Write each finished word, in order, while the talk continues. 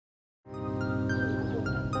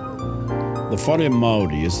The whare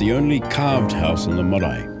Māori is the only carved house in the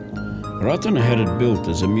marae. Ratana had it built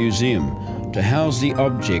as a museum to house the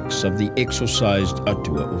objects of the exorcised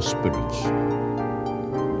atua or spirits.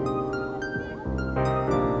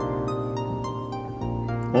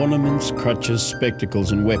 Ornaments, crutches,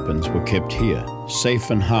 spectacles and weapons were kept here, safe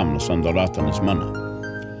and harmless under Ratana's mana.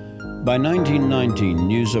 By 1919,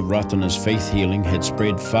 news of Ratana's faith healing had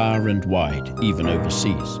spread far and wide, even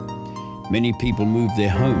overseas. Many people moved their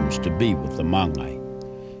homes to be with the māngai.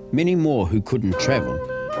 Many more who couldn't travel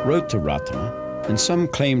wrote to Ratana, and some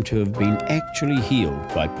claimed to have been actually healed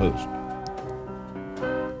by post.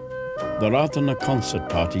 The Ratana concert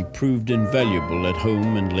party proved invaluable at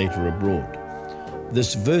home and later abroad.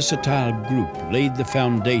 This versatile group laid the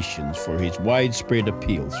foundations for his widespread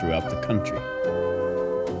appeal throughout the country.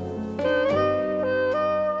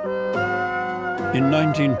 In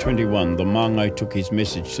 1921, the Māngai took his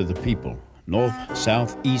message to the people, north,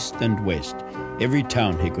 south, east and west, every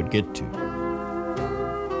town he could get to.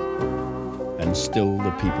 And still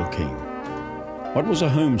the people came. What was a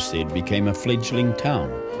homestead became a fledgling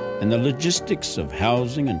town, and the logistics of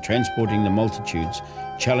housing and transporting the multitudes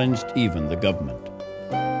challenged even the government.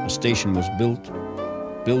 A station was built,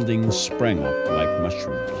 buildings sprang up like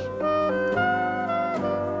mushrooms.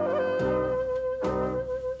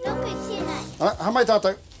 Hamai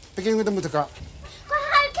tātou, piki ngui te mutaka. Kua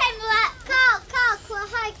hau kei mua. Ka kua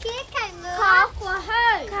hau kia kei mua. Ka kua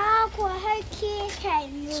hau. Ka kua hau kia kei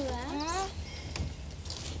mua.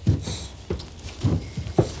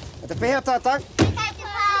 E te pēhea tātou. Kei te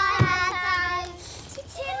pātātou. Te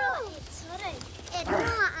tiro. Sorry. E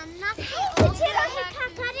noa anaki. Te tiro he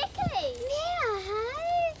kakariki. Mea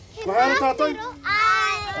hau. Ko hau tātou?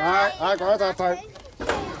 Ai, ko hau tātou.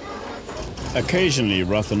 Occasionally,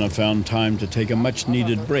 Ratana found time to take a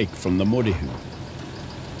much-needed break from the morihu.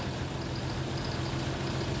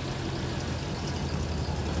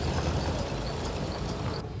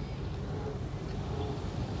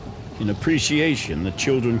 In appreciation, the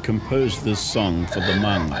children composed this song for the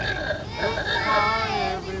Māngai.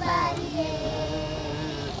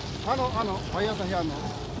 Ano, ai ata he ano.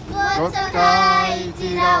 Motokai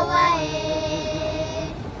tirawa e.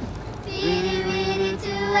 Wiri wiri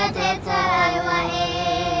tua te tarawa e.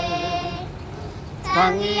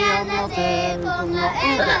 Tangi ana te konga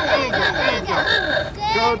ega.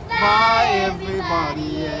 Goodbye,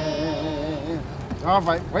 everybody.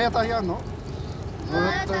 Vai, vai ata he ano.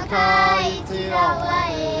 Motokai tirawa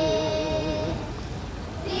e.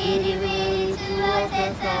 Wiri wiri tua te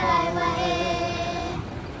tarawa e.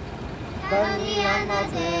 Tangi ana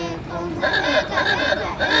te konga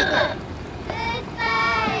ega.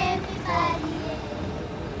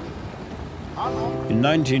 In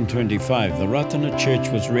 1925, the Ratana Church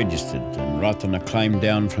was registered and Ratana climbed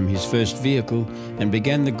down from his first vehicle and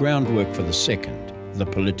began the groundwork for the second, the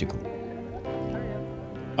political.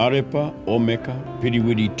 Arepa, Omeka,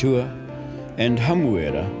 Piriwiri Tua and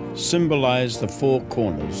Hamuera symbolize the four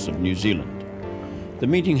corners of New Zealand. The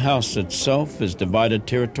meeting house itself is divided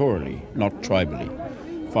territorially, not tribally,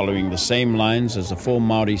 following the same lines as the four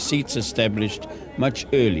Māori seats established much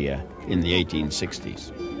earlier in the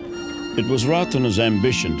 1860s. It was Ratana's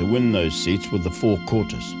ambition to win those seats with the four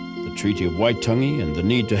quarters. The Treaty of Waitangi and the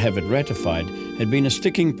need to have it ratified had been a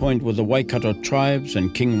sticking point with the Waikato tribes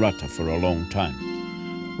and King Rata for a long time.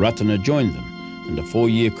 Ratana joined them, and a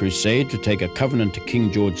 4-year crusade to take a covenant to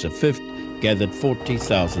King George V gathered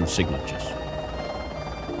 40,000 signatures.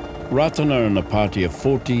 Ratana and a party of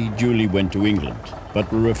 40 duly went to England,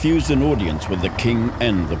 but were refused an audience with the King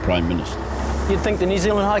and the Prime Minister. You'd think the New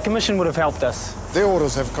Zealand High Commission would have helped us. Their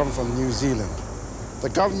orders have come from New Zealand. The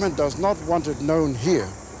government does not want it known here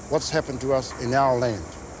what's happened to us in our land.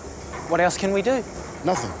 What else can we do?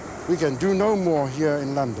 Nothing. We can do no more here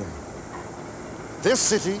in London. This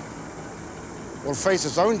city will face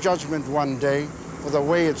its own judgment one day for the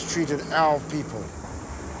way it's treated our people.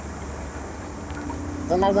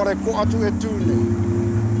 Ko ngā ware ko atu e tūne,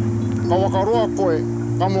 ka wakaroa koe,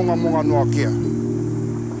 ka monga noa kia.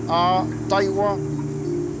 A taiwa,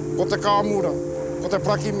 ko te kāmura, ko te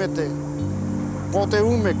prakimete, ko te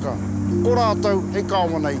umeka, ko rātou he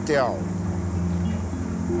kāwana i te ao.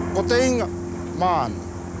 Ko te inga, māna.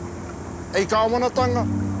 Ei kāwanatanga,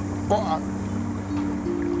 ko a.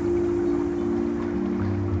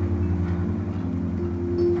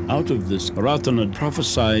 Out of this, Ratana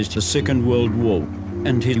prophesied the Second World War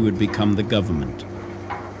and he would become the government.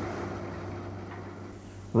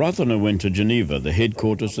 Ratana went to Geneva, the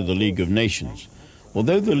headquarters of the League of Nations.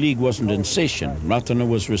 Although the League wasn't in session, Ratana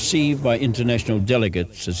was received by international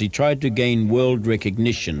delegates as he tried to gain world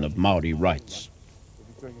recognition of Māori rights.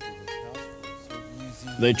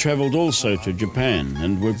 They travelled also to Japan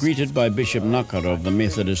and were greeted by Bishop Nakara of the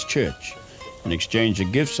Methodist Church. An exchange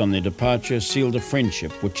of gifts on their departure sealed a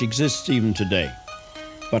friendship which exists even today.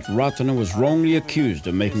 But Ratana was wrongly accused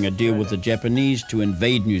of making a deal with the Japanese to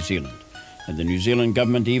invade New Zealand, and the New Zealand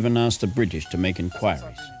government even asked the British to make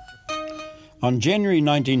inquiries. On January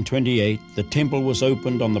 1928, the temple was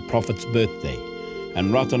opened on the Prophet's birthday,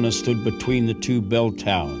 and Ratana stood between the two bell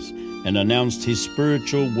towers and announced his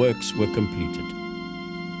spiritual works were completed.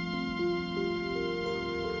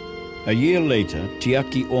 A year later,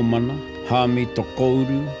 Tiaki Omana, Hami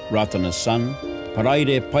Tokouru, Ratana's son,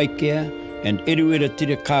 Paraire Paikea, and Eruera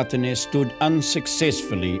Tirakatene stood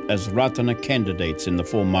unsuccessfully as Ratana candidates in the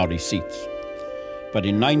 4 Māori seats. But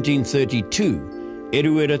in 1932,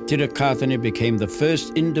 Eruera Tirakatene became the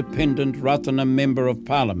first independent Ratana Member of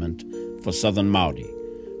Parliament for Southern Māori,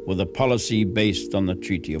 with a policy based on the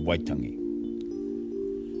Treaty of Waitangi.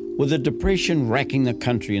 With the depression racking the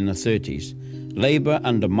country in the 30s, Labour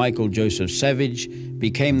under Michael Joseph Savage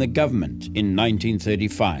became the government in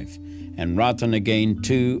 1935, and Ratana gained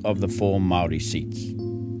 2 of the 4 Māori seats.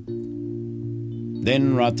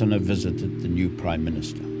 Then Ratana visited the new Prime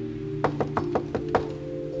Minister.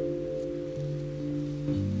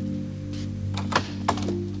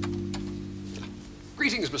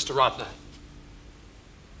 Greetings, Mr. Ratana.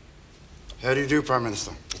 How do you do, Prime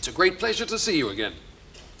Minister? It's a great pleasure to see you again.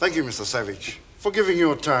 Thank you, Mr. Savage, for giving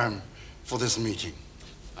your time for this meeting.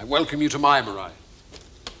 I welcome you to my marae.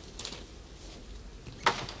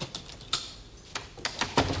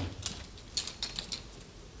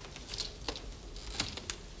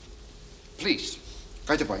 Please.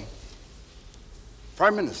 Kaitapai.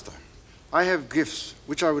 Prime Minister, I have gifts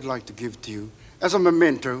which I would like to give to you as a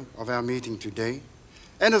memento of our meeting today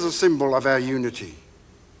and as a symbol of our unity.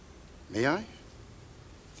 May I?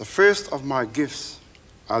 The first of my gifts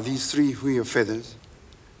are these 3 huia feathers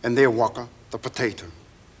and their waka, the potato.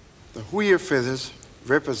 The huia feathers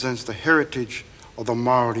represents the heritage of the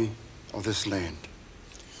Māori of this land.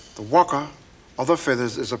 The waka of the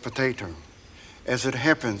feathers is a potato. As it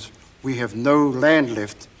happens, we have no land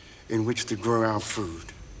left in which to grow our food.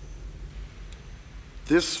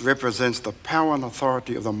 This represents the power and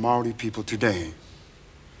authority of the Māori people today,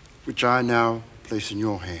 which I now place in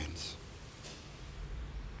your hands.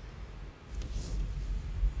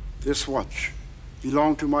 This watch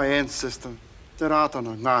belonged to my ancestor, Te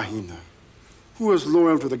Ratana Ngāhina, who was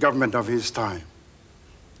loyal to the government of his time.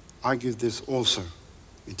 I give this also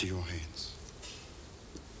into your hands.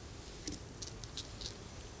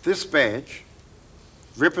 This badge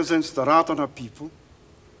represents the Ratana people,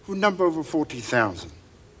 who number over 40,000.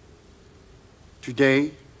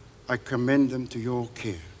 Today, I commend them to your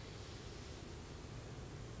care.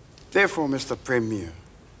 Therefore, Mr. Premier,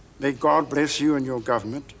 may God bless you and your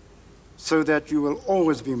government so that you will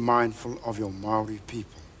always be mindful of your Māori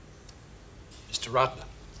people. Mr. Ratana,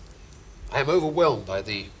 I am overwhelmed by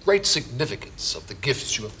the great significance of the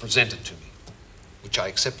gifts you have presented to me, which I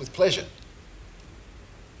accept with pleasure,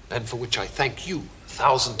 and for which I thank you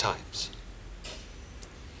 1,000 times.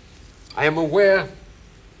 I am aware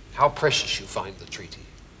how precious you find the treaty,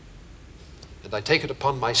 and I take it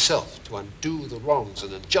upon myself to undo the wrongs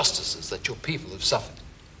and injustices that your people have suffered.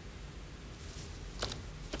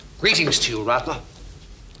 Greetings to you, Ratana,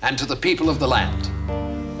 and to the people of the land.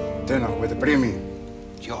 Tēnā, with the Premier.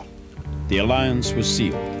 Kia. The alliance was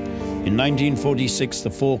sealed. In 1946,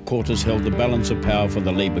 the 4 quarters held the balance of power for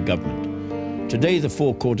the Labour government. Today, the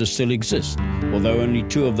 4 quarters still exist, although only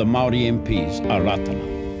 2 of the Māori MPs are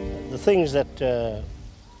Ratana. The things that the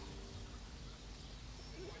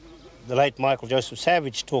late Michael Joseph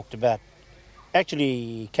Savage talked about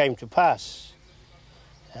actually came to pass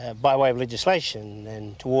by way of legislation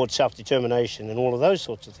and towards self-determination and all of those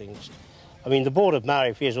sorts of things. I mean, the Board of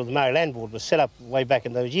Māori Affairs, or the Māori Land Board, was set up way back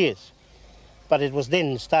in those years. But it was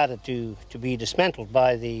then started to be dismantled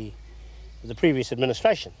by the previous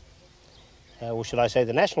administration, or should I say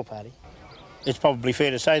the National Party. It's probably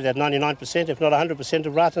fair to say that 99%, if not 100%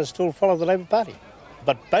 of Ratana still follow the Labour Party.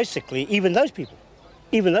 But basically, even those people,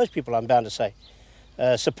 I'm bound to say,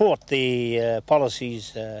 support the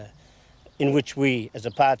policies in which we as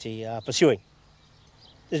a party are pursuing.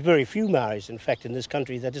 There's very few Māoris, in fact, in this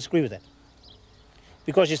country that disagree with that.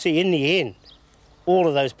 Because you see, in the end, all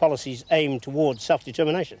of those policies aim towards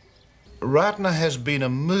self-determination. Ratana has been a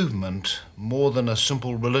movement more than a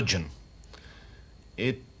simple religion.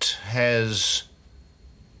 It has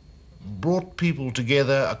brought people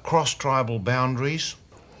together across tribal boundaries.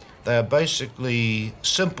 They are basically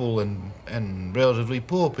simple and relatively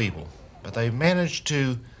poor people, but they've managed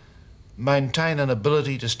to maintain an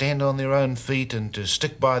ability to stand on their own feet and to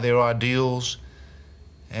stick by their ideals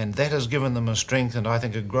And that has given them a strength, and I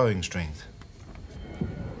think a growing strength.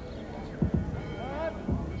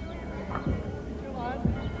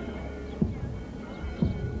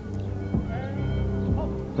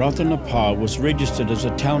 Ratana Pa was registered as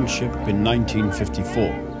a township in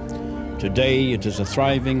 1954. Today it is a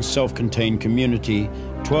thriving, self-contained community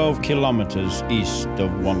 12 kilometres east of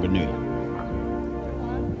Wanganui.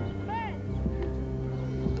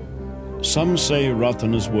 Some say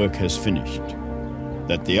Ratana's work has finished,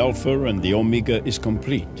 that the Alpha and the Omega is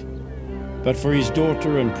complete. But for his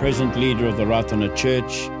daughter and present leader of the Ratana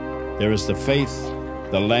Church, there is the faith,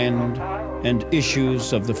 the land, and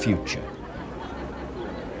issues of the future.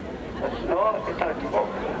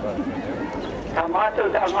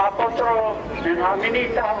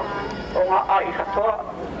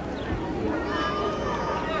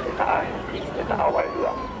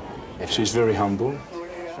 She's very humble.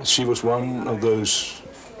 She was one of those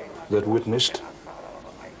that witnessed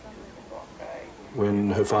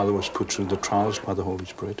when her father was put through the trials by the Holy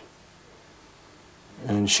Spirit.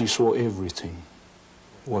 And she saw everything.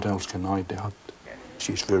 What else can I doubt?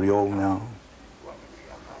 She's very old now.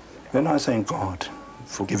 And I thank God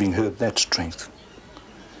for giving her that strength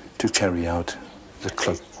to carry out the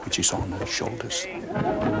cloak which is on her shoulders.